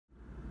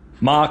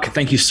Mark,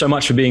 thank you so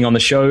much for being on the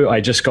show.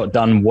 I just got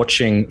done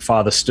watching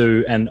Father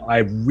Stu, and I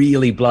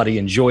really bloody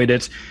enjoyed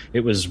it.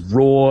 It was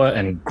raw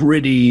and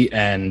gritty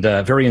and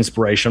very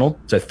inspirational.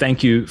 So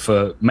thank you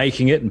for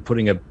making it and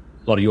putting a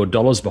lot of your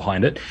dollars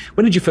behind it.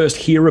 When did you first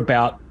hear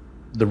about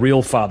the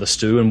real Father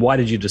Stu, and why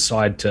did you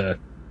decide to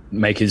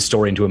make his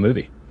story into a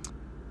movie?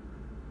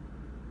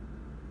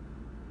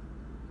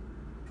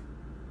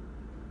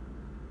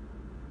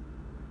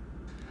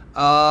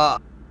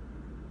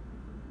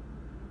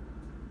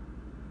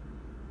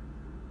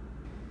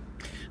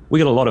 We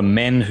got a lot of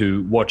men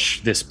who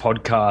watch this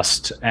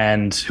podcast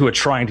and who are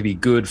trying to be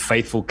good,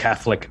 faithful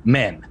Catholic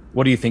men.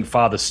 What do you think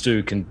Father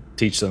Stu can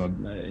teach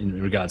them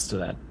in regards to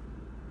that?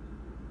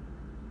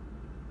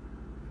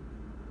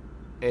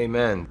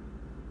 Amen.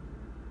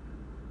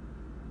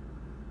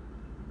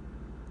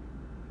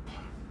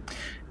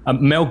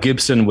 Mel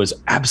Gibson was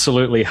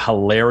absolutely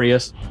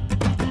hilarious.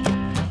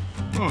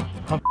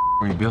 How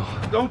are you, Bill?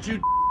 Don't you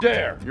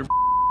dare! You're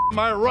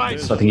my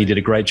rights. So I think he did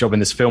a great job in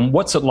this film.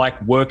 What's it like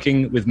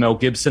working with Mel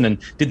Gibson, and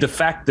did the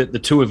fact that the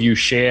two of you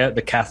share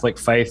the Catholic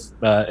faith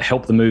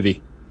help the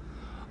movie?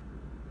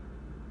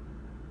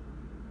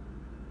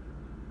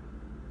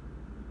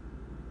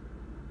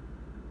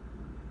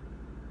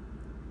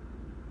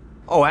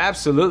 Oh,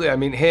 absolutely. I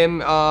mean,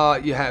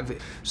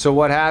 so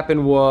what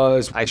happened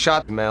was I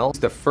shot Mel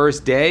the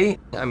first day.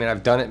 I mean,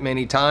 I've done it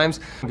many times.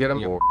 Get him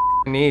your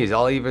knees.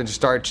 I'll even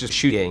start just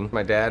shooting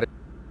my dad.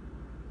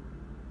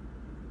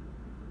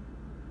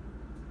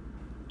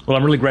 Well,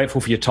 I'm really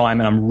grateful for your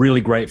time, and I'm really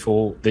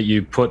grateful that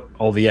you put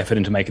all the effort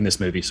into making this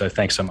movie. So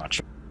thanks so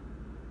much.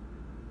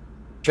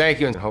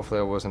 Thank you, and hopefully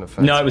I wasn't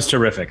offensive. No, it was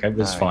terrific. It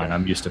was fine.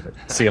 I'm used to it.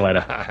 See you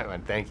later.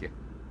 Thank you.